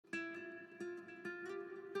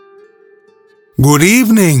Good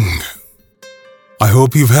evening. I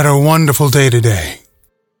hope you've had a wonderful day today.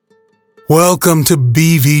 Welcome to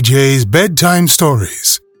BVJ's Bedtime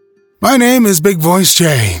Stories. My name is Big Voice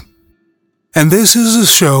Jay, and this is a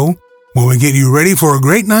show where we get you ready for a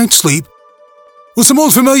great night's sleep with some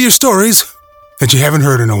old familiar stories that you haven't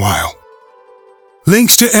heard in a while.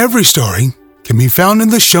 Links to every story can be found in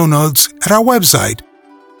the show notes at our website,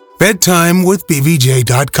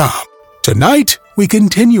 bedtimewithbvj.com. Tonight, we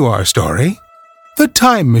continue our story, The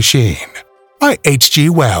Time Machine, by H.G.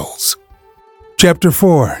 Wells. Chapter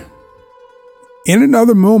 4. In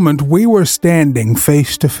another moment, we were standing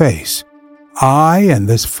face to face, I and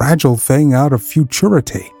this fragile thing out of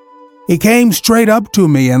futurity. He came straight up to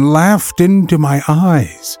me and laughed into my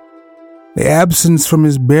eyes. The absence from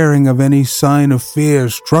his bearing of any sign of fear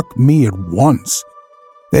struck me at once.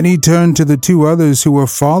 Then he turned to the two others who were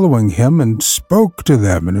following him and spoke to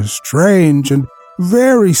them in a strange and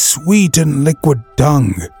very sweet and liquid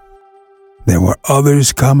tongue. There were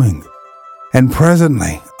others coming, and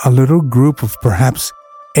presently a little group of perhaps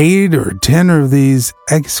 8 or 10 of these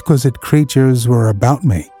exquisite creatures were about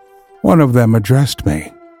me. One of them addressed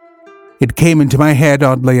me. It came into my head,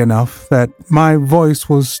 oddly enough, that my voice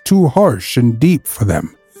was too harsh and deep for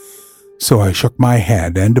them. So I shook my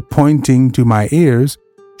head and, pointing to my ears,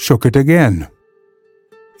 shook it again.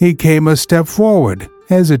 He came a step forward,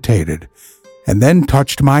 hesitated, and then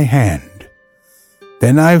touched my hand.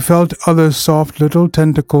 Then I felt other soft little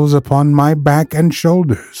tentacles upon my back and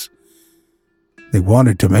shoulders. They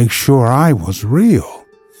wanted to make sure I was real.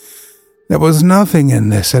 There was nothing in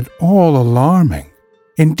this at all alarming.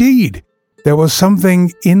 Indeed, there was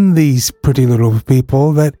something in these pretty little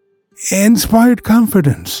people that inspired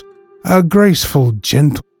confidence, a graceful,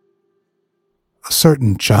 gentle, a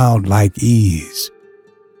certain childlike ease.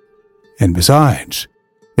 And besides,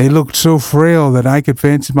 they looked so frail that I could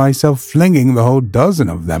fancy myself flinging the whole dozen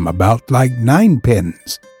of them about like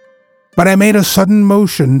 9-pins. But I made a sudden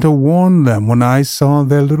motion to warn them when I saw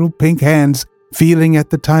their little pink hands feeling at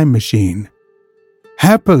the time machine.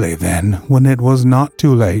 Happily then, when it was not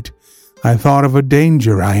too late, I thought of a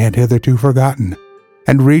danger I had hitherto forgotten,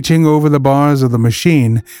 and reaching over the bars of the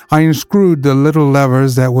machine, I unscrewed the little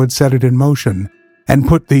levers that would set it in motion, and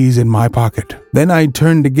put these in my pocket. Then I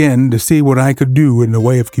turned again to see what I could do in the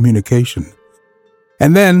way of communication.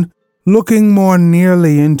 And then, looking more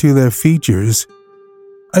nearly into their features,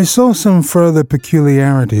 I saw some further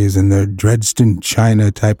peculiarities in their Dresden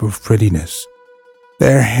china type of prettiness.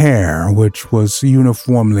 Their hair, which was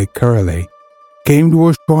uniformly curly, came to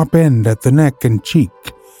a sharp end at the neck and cheek.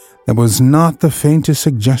 There was not the faintest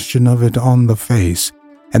suggestion of it on the face,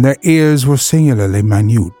 and their ears were singularly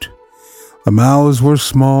minute. The mouths were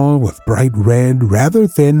small, with bright red, rather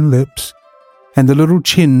thin lips, and the little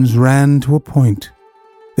chins ran to a point.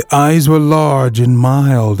 The eyes were large and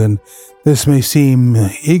mild, and this may seem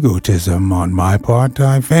egotism on my part.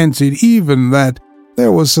 I fancied even that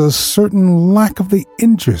there was a certain lack of the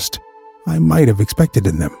interest I might have expected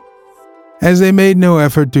in them. As they made no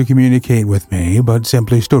effort to communicate with me, but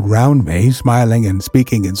simply stood round me, smiling and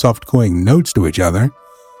speaking in soft cooing notes to each other,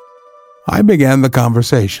 I began the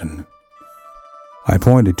conversation. I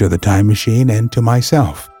pointed to the time machine and to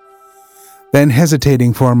myself. Then,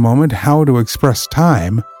 hesitating for a moment how to express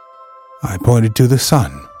time, I pointed to the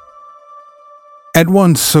sun. At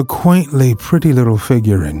once, a quaintly pretty little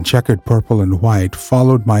figure in checkered purple and white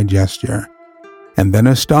followed my gesture, and then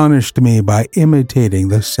astonished me by imitating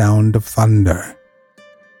the sound of thunder.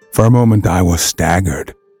 For a moment I was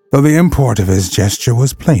staggered, though the import of his gesture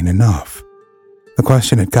was plain enough. The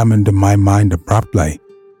question had come into my mind abruptly.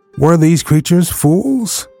 Were these creatures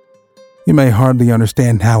fools? You may hardly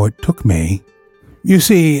understand how it took me. You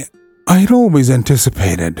see, I had always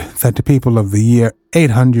anticipated that the people of the year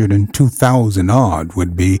 802,000 odd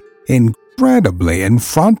would be incredibly in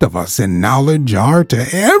front of us in knowledge, art,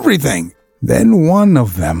 everything. Then one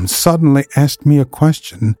of them suddenly asked me a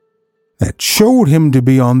question that showed him to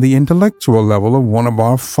be on the intellectual level of one of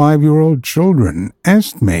our 5-year-old children.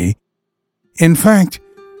 Asked me, in fact,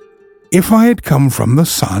 if I had come from the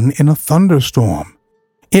sun in a thunderstorm.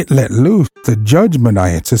 It let loose the judgment I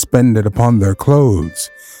had suspended upon their clothes,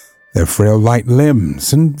 their frail light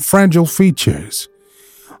limbs and fragile features.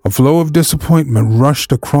 A flow of disappointment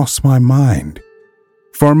rushed across my mind.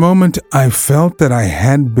 For a moment I felt that I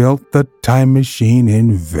had built the time machine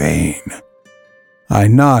in vain. I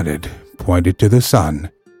nodded, pointed to the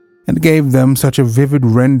sun, and gave them such a vivid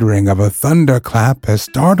rendering of a thunderclap as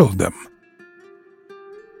startled them.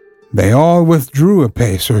 They all withdrew a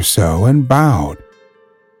pace or so and bowed.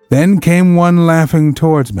 Then came one laughing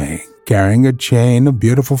towards me, carrying a chain of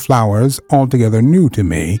beautiful flowers altogether new to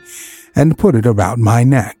me, and put it about my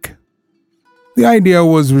neck. The idea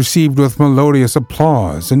was received with melodious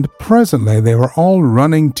applause, and presently they were all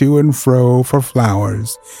running to and fro for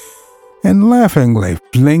flowers, and laughingly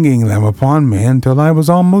flinging them upon me until I was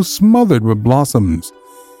almost smothered with blossoms.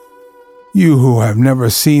 You who have never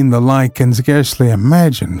seen the like can scarcely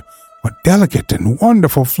imagine what delicate and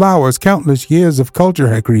wonderful flowers countless years of culture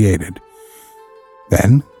had created.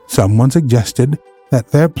 Then someone suggested that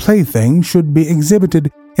their plaything should be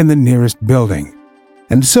exhibited in the nearest building,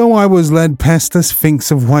 and so I was led past the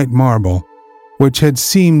Sphinx of white marble, which had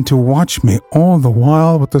seemed to watch me all the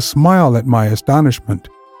while with a smile at my astonishment,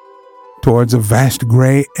 towards a vast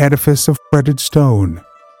gray edifice of fretted stone.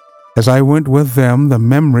 As I went with them, the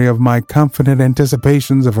memory of my confident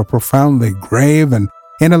anticipations of a profoundly grave and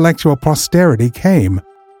intellectual posterity came,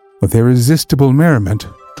 with irresistible merriment,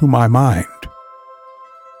 to my mind.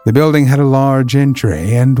 The building had a large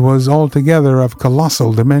entry and was altogether of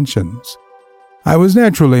colossal dimensions. I was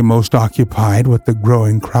naturally most occupied with the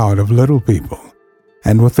growing crowd of little people,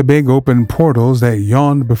 and with the big open portals that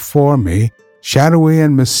yawned before me, shadowy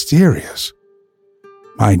and mysterious.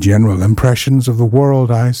 My general impressions of the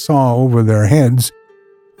world I saw over their heads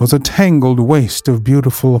was a tangled waste of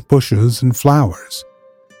beautiful bushes and flowers,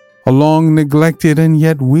 a long neglected and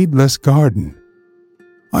yet weedless garden.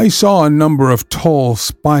 I saw a number of tall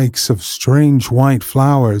spikes of strange white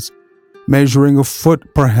flowers, measuring a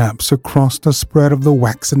foot perhaps across the spread of the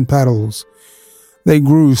waxen petals. They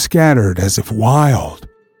grew scattered as if wild,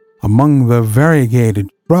 among the variegated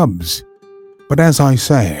shrubs, but as I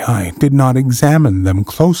say, I did not examine them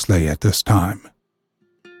closely at this time.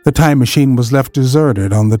 The time machine was left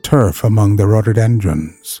deserted on the turf among the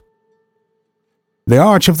rhododendrons. The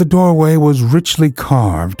arch of the doorway was richly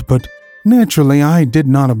carved, but naturally I did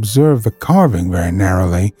not observe the carving very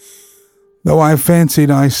narrowly, though I fancied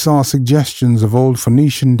I saw suggestions of old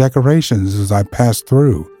Phoenician decorations as I passed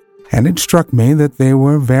through, and it struck me that they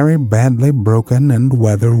were very badly broken and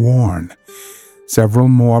weather-worn. Several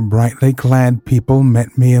more brightly clad people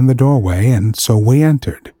met me in the doorway, and so we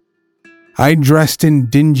entered. I dressed in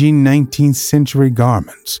dingy 19th century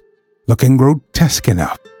garments, looking grotesque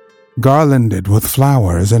enough, garlanded with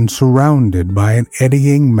flowers and surrounded by an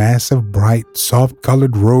eddying mass of bright,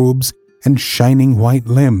 soft-colored robes and shining white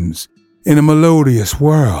limbs, in a melodious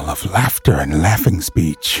whirl of laughter and laughing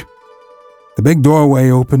speech. The big doorway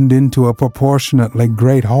opened into a proportionately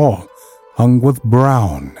great hall, hung with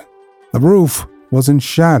brown. The roof was in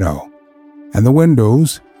shadow, and the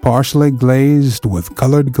windows, partially glazed with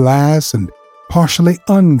colored glass and partially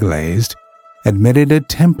unglazed, admitted a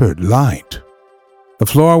tempered light. The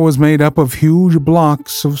floor was made up of huge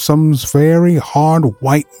blocks of some very hard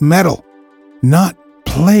white metal, not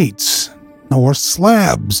plates nor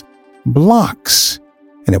slabs, blocks,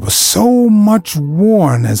 and it was so much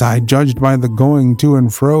worn, as I judged by the going to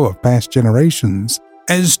and fro of past generations,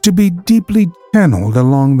 as to be deeply channeled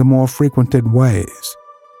along the more frequented ways.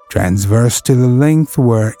 Transverse to the length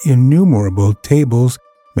were innumerable tables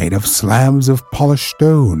made of slabs of polished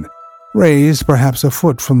stone, raised perhaps a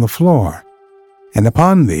foot from the floor, and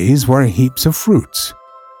upon these were heaps of fruits.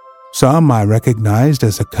 Some I recognized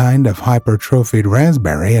as a kind of hypertrophied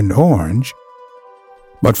raspberry and orange,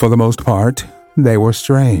 but for the most part they were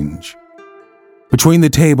strange. Between the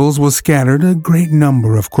tables was scattered a great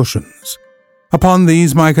number of cushions. Upon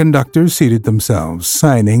these my conductors seated themselves,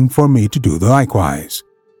 signing for me to do likewise.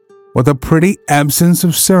 With a pretty absence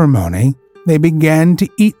of ceremony, they began to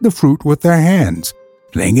eat the fruit with their hands,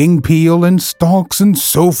 flinging peel and stalks and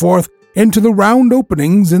so forth into the round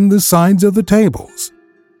openings in the sides of the tables.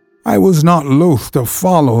 I was not loath to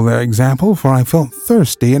follow their example, for I felt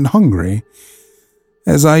thirsty and hungry.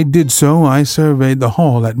 As I did so, I surveyed the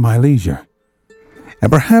hall at my leisure, and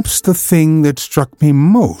perhaps the thing that struck me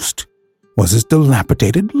most was its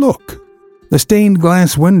dilapidated look. The stained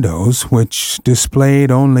glass windows, which displayed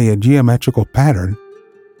only a geometrical pattern,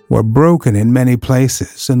 were broken in many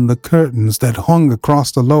places, and the curtains that hung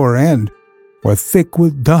across the lower end were thick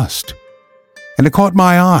with dust. And it caught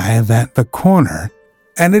my eye that the corner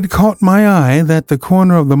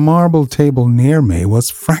of the marble table near me was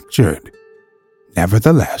fractured.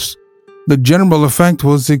 Nevertheless, the general effect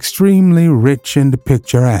was extremely rich and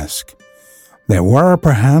picturesque. There were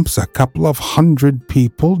perhaps a couple of 100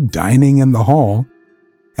 people dining in the hall,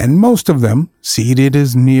 and most of them, seated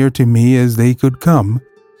as near to me as they could come,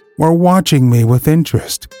 were watching me with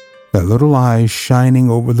interest, their little eyes shining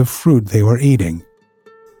over the fruit they were eating.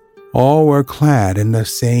 All were clad in the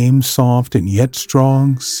same soft and yet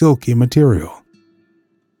strong, silky material.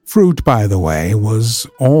 Fruit, by the way, was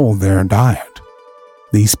all their diet.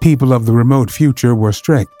 These people of the remote future were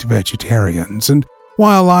strict vegetarians, and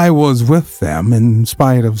While I was with them, in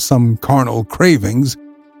spite of some carnal cravings,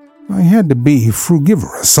 I had to be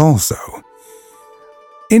frugivorous also.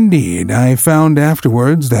 Indeed, I found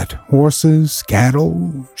afterwards that horses,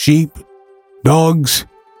 cattle, sheep, dogs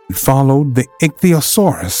followed the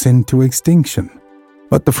ichthyosaurus into extinction.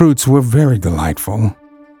 But the fruits were very delightful.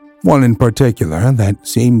 One in particular that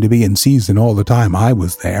seemed to be in season all the time I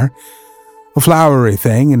was there, a flowery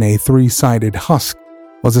thing in a 3-sided husk,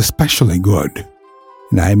 was especially good,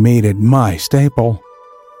 and I made it my staple.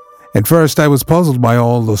 At first I was puzzled by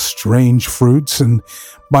all the strange fruits and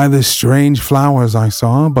by the strange flowers I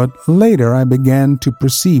saw, but later I began to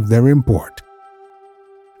perceive their import.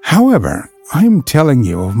 However, I am telling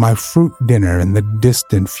you of my fruit dinner in the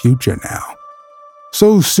distant future now.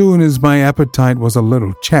 So soon as my appetite was a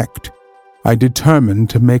little checked, I determined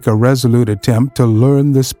to make a resolute attempt to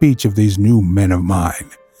learn the speech of these new men of mine.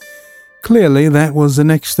 Clearly, that was the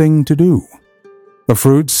next thing to do. The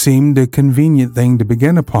fruit seemed a convenient thing to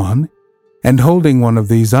begin upon, and holding one of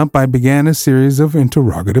these up, I began a series of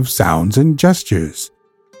interrogative sounds and gestures.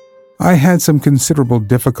 I had some considerable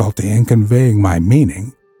difficulty in conveying my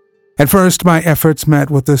meaning. At first, my efforts met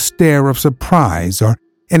with a stare of surprise or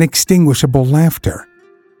inextinguishable laughter.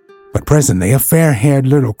 But presently a fair-haired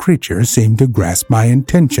little creature seemed to grasp my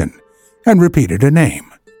intention and repeated a name.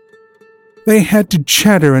 They had to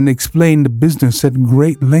chatter and explain the business at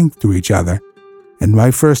great length to each other, and my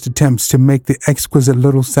first attempts to make the exquisite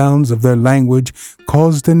little sounds of their language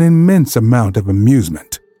caused an immense amount of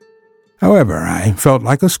amusement. However, I felt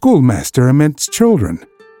like a schoolmaster amidst children,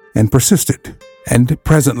 and persisted, and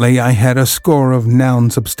presently I had a score of noun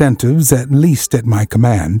substantives at least at my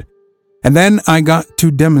command, and then I got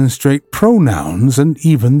to demonstrate pronouns and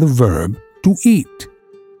even the verb to eat.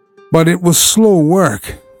 But it was slow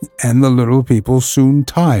work, and the little people soon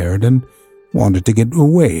tired and wanted to get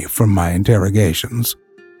away from my interrogations.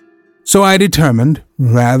 So I determined,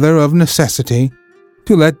 rather of necessity,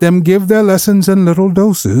 to let them give their lessons in little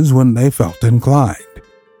doses when they felt inclined.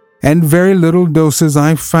 And very little doses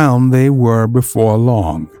I found they were before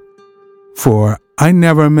long. For I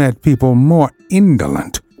never met people more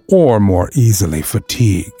indolent or more easily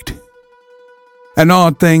fatigued. An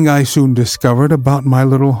odd thing I soon discovered about my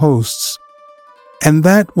little hosts, and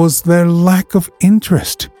that was their lack of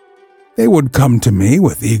interest. They would come to me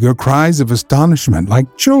with eager cries of astonishment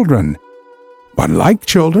like children, but like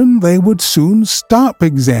children they would soon stop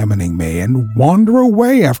examining me and wander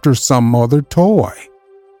away after some other toy.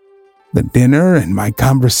 The dinner and my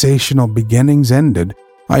conversational beginnings ended,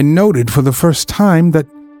 I noted for the first time that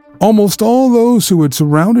almost all those who had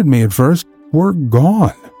surrounded me at first were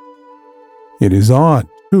gone. It is odd,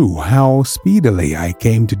 too, how speedily I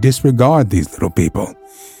came to disregard these little people.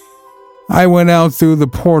 I went out through the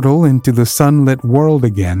portal into the sunlit world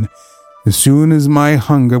again as soon as my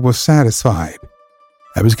hunger was satisfied.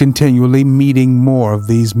 I was continually meeting more of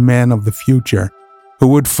these men of the future who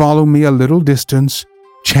would follow me a little distance,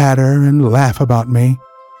 chatter and laugh about me,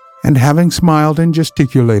 and having smiled and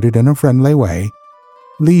gesticulated in a friendly way,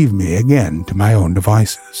 leave me again to my own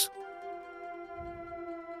devices.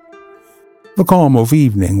 The calm of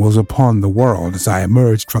evening was upon the world as I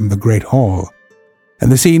emerged from the great hall,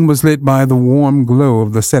 and the scene was lit by the warm glow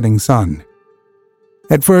of the setting sun.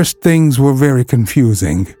 At first things were very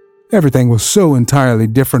confusing. Everything was so entirely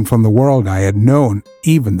different from the world I had known,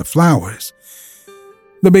 even the flowers.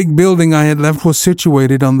 The big building I had left was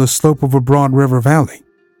situated on the slope of a broad river valley,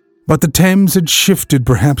 but the Thames had shifted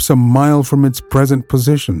perhaps a mile from its present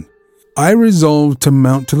position. I resolved to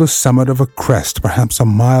mount to the summit of a crest perhaps a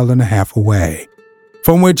mile and a half away,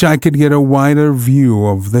 from which I could get a wider view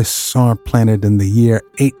of this our planet in the year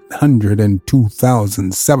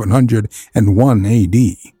 802,701 AD.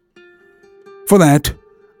 For that,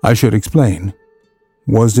 I should explain,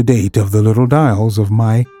 was the date of the little dials of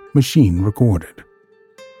my machine recorded.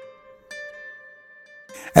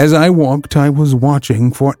 As I walked, I was watching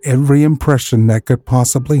for every impression that could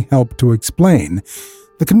possibly help to explain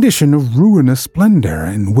the condition of ruinous splendor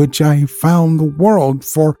in which I found the world,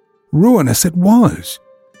 for ruinous it was.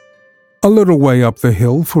 A little way up the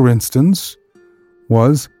hill, for instance,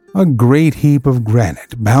 was a great heap of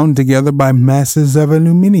granite bound together by masses of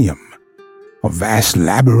aluminium, a vast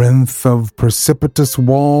labyrinth of precipitous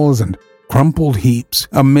walls and crumpled heaps,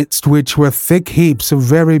 amidst which were thick heaps of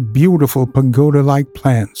very beautiful pagoda-like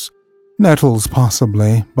plants, nettles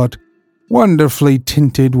possibly, but wonderfully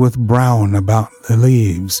tinted with brown about the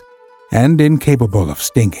leaves, and incapable of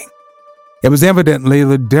stinging. It was evidently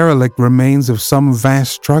the derelict remains of some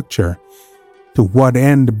vast structure. To what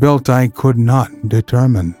end built I could not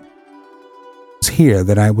determine. It was here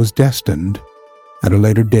that I was destined, at a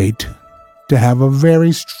later date, to have a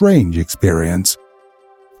very strange experience.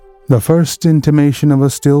 The first intimation of a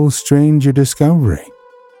still stranger discovery.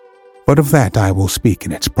 But of that I will speak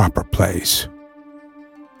in its proper place.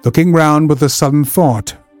 Looking round with a sudden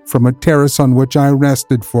thought, from a terrace on which I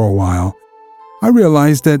rested for a while, I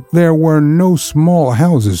realized that there were no small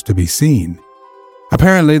houses to be seen.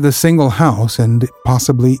 Apparently the single house, and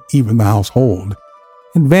possibly even the household,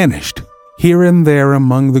 had vanished. Here and there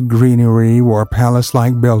among the greenery were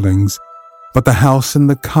palace-like buildings, but the house and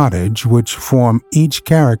the cottage, which form each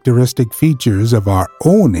characteristic features of our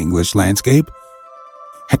own English landscape,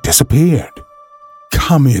 had disappeared.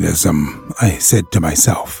 Communism, I said to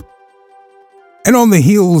myself. And on the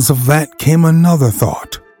heels of that came another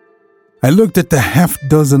thought. I looked at the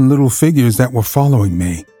half-dozen little figures that were following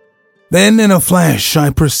me. Then in a flash I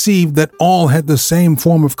perceived that all had the same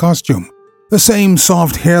form of costume, the same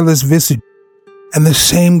soft hairless visage, and the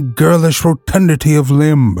same girlish rotundity of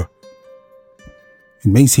limb. It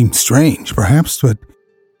may seem strange, perhaps, but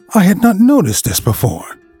I had not noticed this before.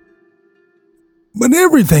 But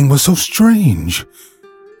everything was so strange.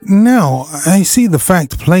 Now I see the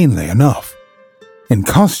fact plainly enough. In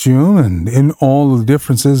costume and in all the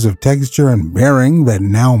differences of texture and bearing that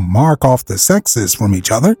now mark off the sexes from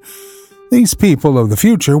each other, these people of the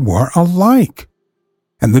future were alike.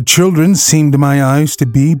 And the children seemed to my eyes to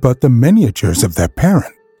be but the miniatures of their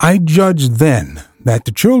parent. I judged then that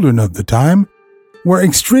the children of the time were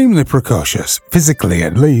extremely precocious, physically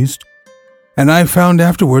at least, and I found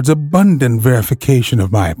afterwards abundant verification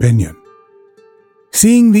of my opinion.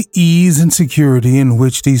 Seeing the ease and security in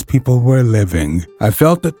which these people were living, I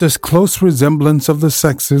felt that this close resemblance of the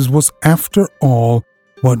sexes was after all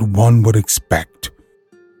what one would expect.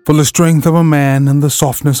 For the strength of a man and the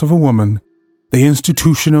softness of a woman, the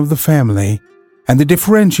institution of the family, and the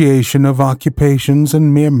differentiation of occupations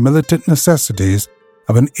and mere militant necessities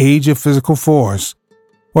of an age of physical force,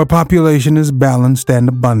 where population is balanced and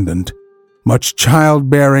abundant, much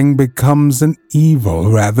childbearing becomes an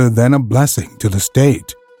evil rather than a blessing to the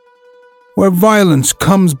state. Where violence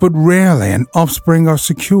comes but rarely and offspring are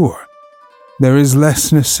secure, there is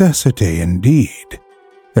less necessity indeed.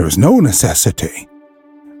 There is no necessity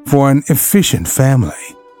for an efficient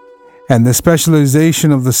family, and the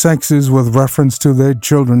specialization of the sexes with reference to their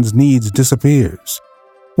children's needs disappears.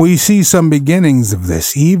 We see some beginnings of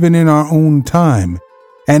this even in our own time,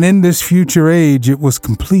 and in this future age it was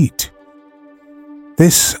complete.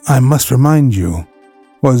 This, I must remind you,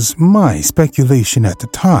 was my speculation at the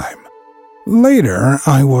time. Later,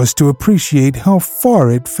 I was to appreciate how far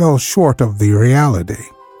it fell short of the reality.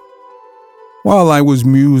 While I was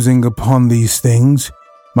musing upon these things,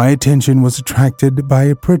 my attention was attracted by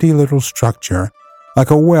a pretty little structure, like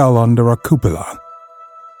a well under a cupola.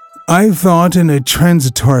 I thought in a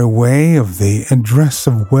transitory way of the address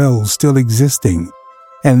of wells still existing,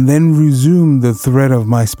 and then resumed the thread of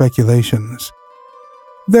my speculations.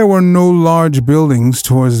 There were no large buildings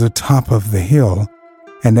towards the top of the hill,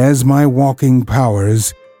 and as my walking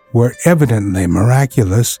powers were evidently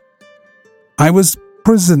miraculous, I was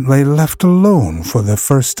presently left alone for the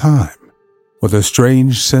first time. With a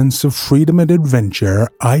strange sense of freedom and adventure,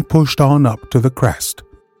 I pushed on up to the crest.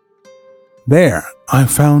 There I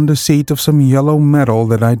found a seat of some yellow metal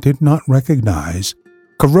that I did not recognize,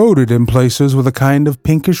 corroded in places with a kind of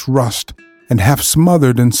pinkish rust and half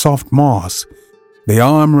smothered in soft moss, the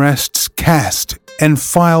armrests cast and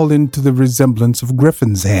filed into the resemblance of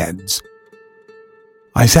griffins' heads.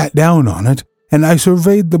 I sat down on it, and I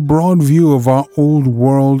surveyed the broad view of our old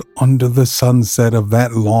world under the sunset of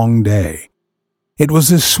that long day. It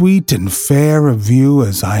was as sweet and fair a view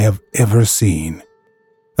as I have ever seen.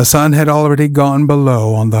 The sun had already gone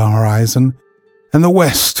below on the horizon, and the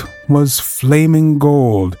west was flaming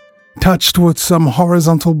gold, touched with some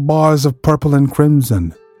horizontal bars of purple and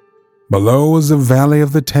crimson. Below was the valley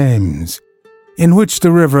of the Thames, in which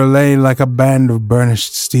the river lay like a band of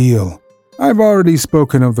burnished steel. I've already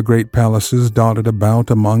spoken of the great palaces dotted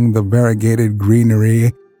about among the variegated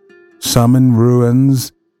greenery, some in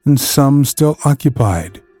ruins and some still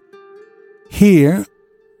occupied. Here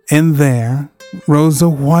and there rose a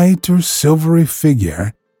white or silvery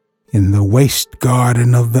figure in the waste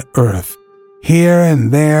garden of the earth. Here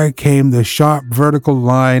and there came the sharp vertical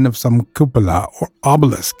line of some cupola or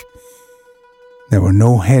obelisk. There were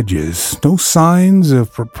no hedges, no signs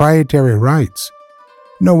of proprietary rights,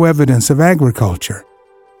 no evidence of agriculture.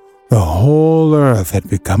 The whole earth had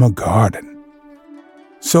become a garden.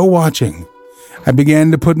 So watching, I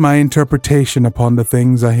began to put my interpretation upon the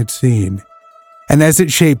things I had seen, and as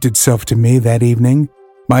it shaped itself to me that evening,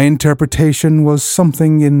 my interpretation was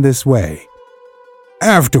something in this way.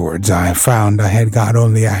 Afterwards, I found I had got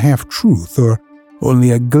only a half-truth or only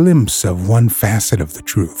a glimpse of one facet of the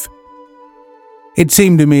truth. It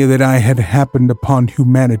seemed to me that I had happened upon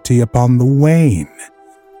humanity upon the wane.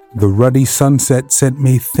 The ruddy sunset sent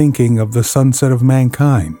me thinking of the sunset of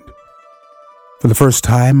mankind. For the first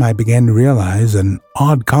time, I began to realize an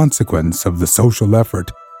odd consequence of the social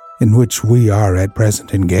effort in which we are at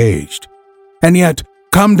present engaged. And yet,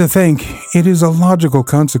 come to think, it is a logical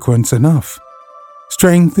consequence enough.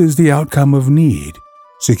 Strength is the outcome of need.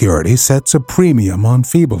 Security sets a premium on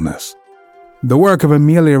feebleness. The work of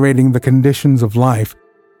ameliorating the conditions of life,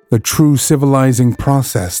 the true civilizing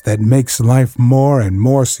process that makes life more and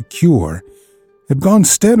more secure, had gone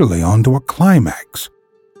steadily on to a climax.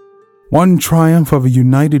 One triumph of a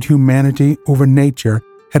united humanity over nature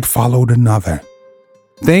had followed another.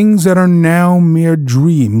 Things that are now mere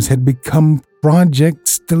dreams had become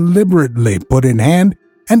projects deliberately put in hand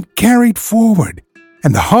and carried forward,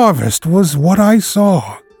 and the harvest was what I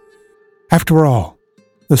saw. After all,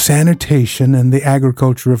 the sanitation and the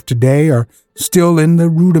agriculture of today are still in the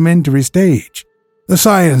rudimentary stage. The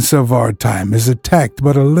science of our time has attacked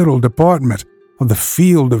but a little department of the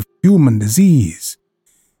field of human disease.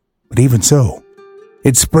 But even so,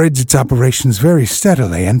 it spreads its operations very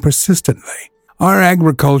steadily and persistently. Our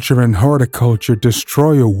agriculture and horticulture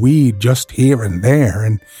destroy a weed just here and there,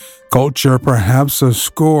 and culture perhaps a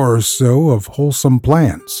score or so of wholesome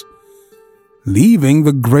plants, leaving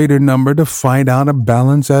the greater number to fight out a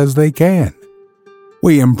balance as they can.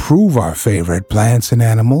 We improve our favorite plants and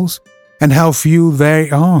animals, and how few they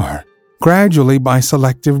are, gradually by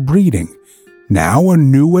selective breeding. Now a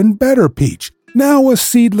new and better peach, now a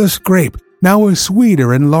seedless grape, now a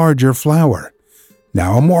sweeter and larger flower,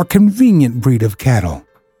 now a more convenient breed of cattle.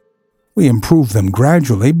 We improve them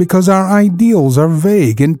gradually because our ideals are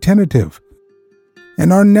vague and tentative,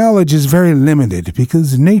 and our knowledge is very limited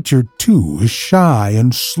because nature, too, is shy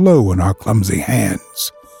and slow in our clumsy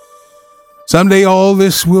hands. Someday all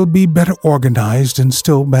this will be better organized and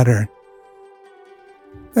still better.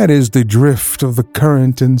 That is the drift of the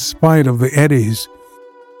current in spite of the eddies.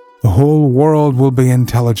 The whole world will be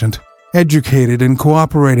intelligent, educated, and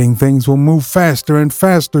cooperating. Things will move faster and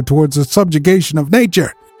faster towards the subjugation of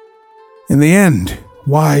nature. In the end,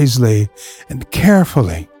 wisely and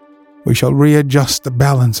carefully, we shall readjust the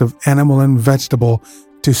balance of animal and vegetable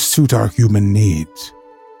to suit our human needs.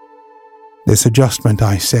 This adjustment,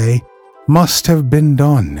 I say, must have been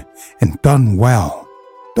done, and done well,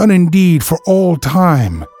 done indeed for all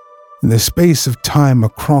time, in the space of time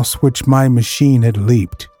across which my machine had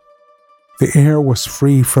leaped. The air was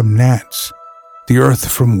free from gnats, the earth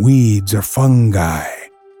from weeds or fungi.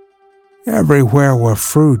 Everywhere were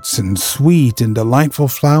fruits and sweet and delightful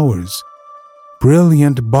flowers.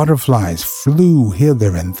 Brilliant butterflies flew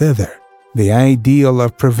hither and thither. The ideal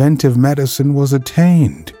of preventive medicine was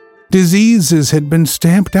attained. Diseases had been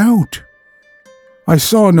stamped out. I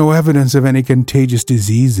saw no evidence of any contagious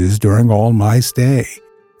diseases during all my stay,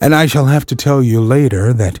 and I shall have to tell you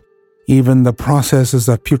later that even the processes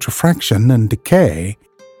of putrefaction and decay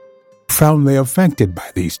were profoundly affected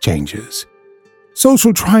by these changes.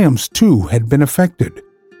 Social triumphs, too, had been affected.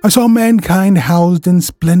 I saw mankind housed in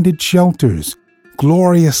splendid shelters,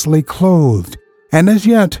 gloriously clothed, and as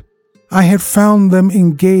yet I had found them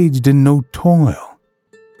engaged in no toil.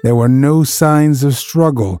 There were no signs of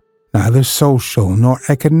struggle, neither social nor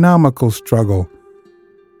economical struggle.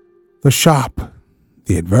 The shop,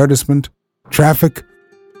 the advertisement, traffic,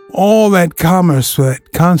 all that commerce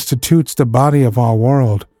that constitutes the body of our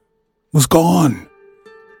world, was gone.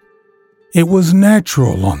 It was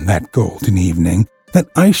natural on that golden evening that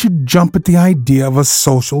I should jump at the idea of a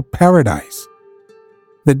social paradise.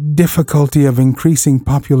 The difficulty of increasing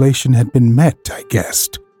population had been met, I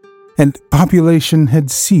guessed, and population had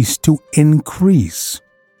ceased to increase.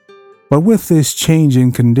 But with this change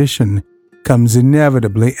in condition comes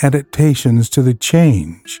inevitably adaptations to the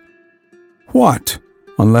change. What,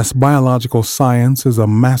 unless biological science is a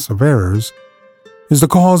mass of errors, is the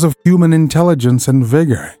cause of human intelligence and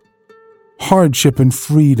vigor? Hardship and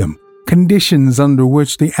freedom, conditions under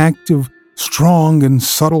which the active, strong, and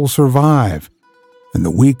subtle survive, and the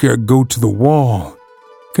weaker go to the wall,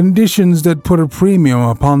 conditions that put a premium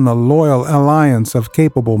upon the loyal alliance of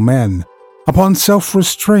capable men, upon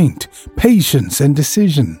self-restraint, patience, and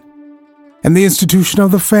decision, and the institution of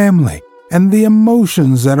the family, and the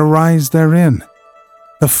emotions that arise therein,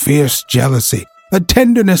 the fierce jealousy, the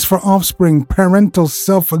tenderness for offspring, parental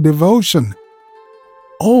self-devotion,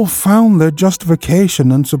 all found their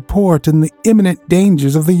justification and support in the imminent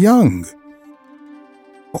dangers of the young.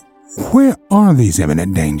 Where are these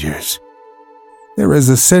imminent dangers? There is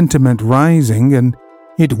a sentiment rising, and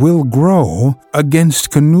it will grow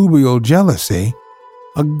against connubial jealousy,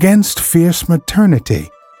 against fierce maternity,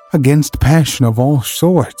 against passion of all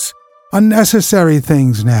sorts, unnecessary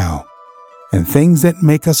things now, and things that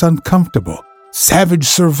make us uncomfortable, savage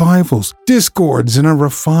survivals, discords in a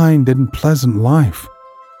refined and pleasant life.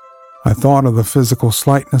 I thought of the physical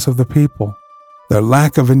slightness of the people, their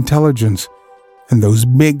lack of intelligence, and those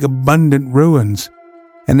big, abundant ruins,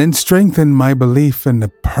 and then strengthened my belief in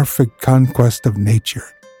the perfect conquest of nature.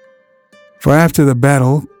 For after the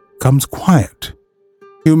battle comes quiet.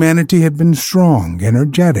 Humanity had been strong,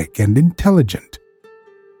 energetic, and intelligent.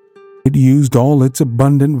 It used all its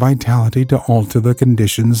abundant vitality to alter the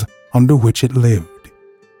conditions under which it lived.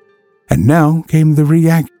 And now came the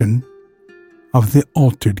reaction of the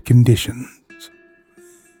altered conditions.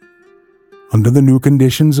 Under the new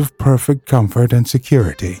conditions of perfect comfort and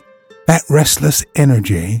security, that restless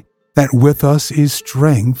energy that with us is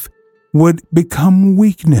strength would become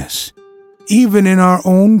weakness. Even in our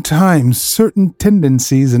own time, certain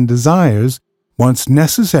tendencies and desires, once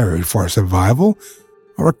necessary for survival,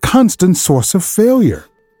 are a constant source of failure.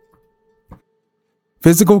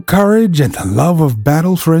 Physical courage and the love of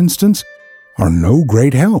battle, for instance, are no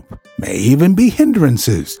great help, may even be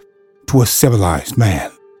hindrances to a civilized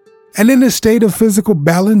man. And in a state of physical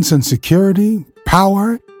balance and security,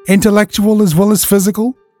 power, intellectual as well as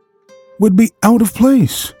physical, would be out of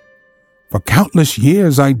place. For countless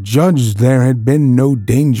years I judged there had been no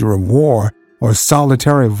danger of war or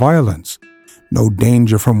solitary violence, no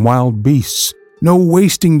danger from wild beasts, no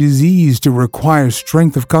wasting disease to require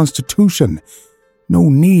strength of constitution, no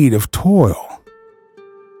need of toil.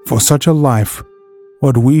 For such a life,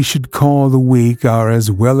 what we should call the weak are as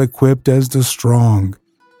well equipped as the strong,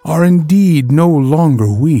 are indeed no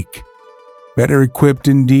longer weak. Better equipped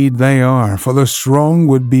indeed they are, for the strong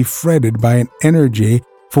would be fretted by an energy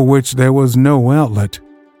for which there was no outlet.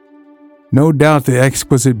 No doubt the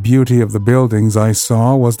exquisite beauty of the buildings I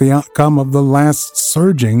saw was the outcome of the last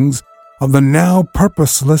surgings of the now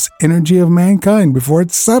purposeless energy of mankind before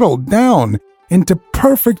it settled down into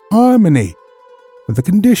perfect harmony with the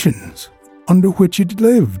conditions under which it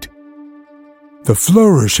lived. The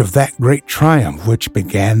flourish of that great triumph which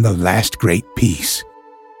began the last great peace.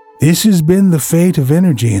 This has been the fate of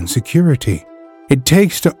energy and security. It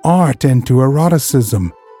takes to art and to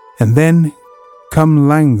eroticism, and then come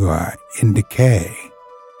languor and decay.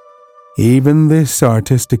 Even this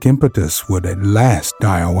artistic impetus would at last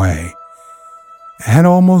die away. It had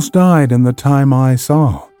almost died in the time I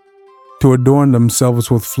saw. To adorn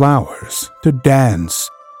themselves with flowers, to dance,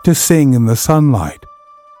 to sing in the sunlight.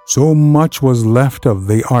 So much was left of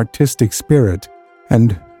the artistic spirit,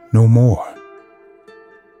 and no more.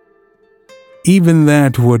 Even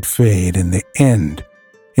that would fade in the end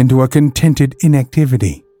into a contented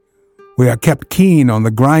inactivity. We are kept keen on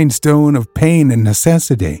the grindstone of pain and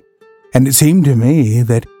necessity, and it seemed to me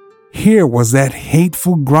that here was that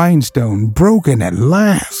hateful grindstone broken at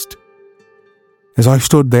last. As I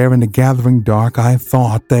stood there in the gathering dark, I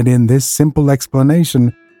thought that in this simple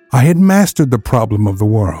explanation I had mastered the problem of the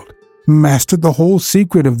world, mastered the whole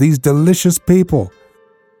secret of these delicious people.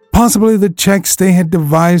 Possibly the checks they had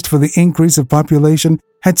devised for the increase of population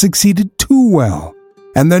had succeeded too well,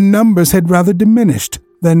 and their numbers had rather diminished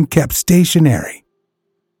than kept stationary.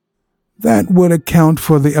 That would account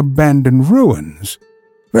for the abandoned ruins.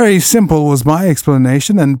 Very simple was my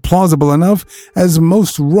explanation, and plausible enough as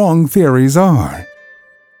most wrong theories are.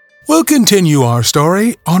 We'll continue our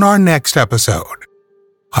story on our next episode.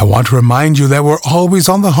 I want to remind you that we're always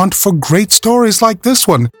on the hunt for great stories like this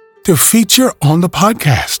one to feature on the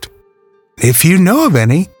podcast. If you know of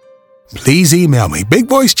any, please email me,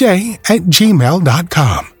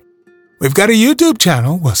 bigvoicej@gmail.com. We've got a YouTube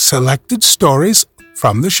channel with selected stories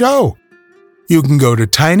from the show. You can go to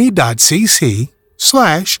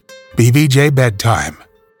tiny.cc/bbjbedtime.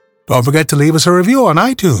 Don't forget to leave us a review on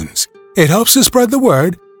iTunes. It helps to spread the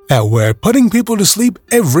word that we're putting people to sleep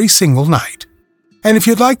every single night. And if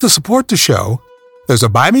you'd like to support the show, there's a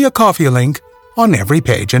Buy Me a Coffee link on every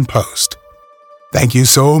page and post. Thank you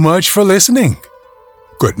so much for listening.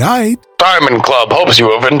 Good night. Diamond Club hopes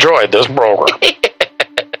you have enjoyed this program.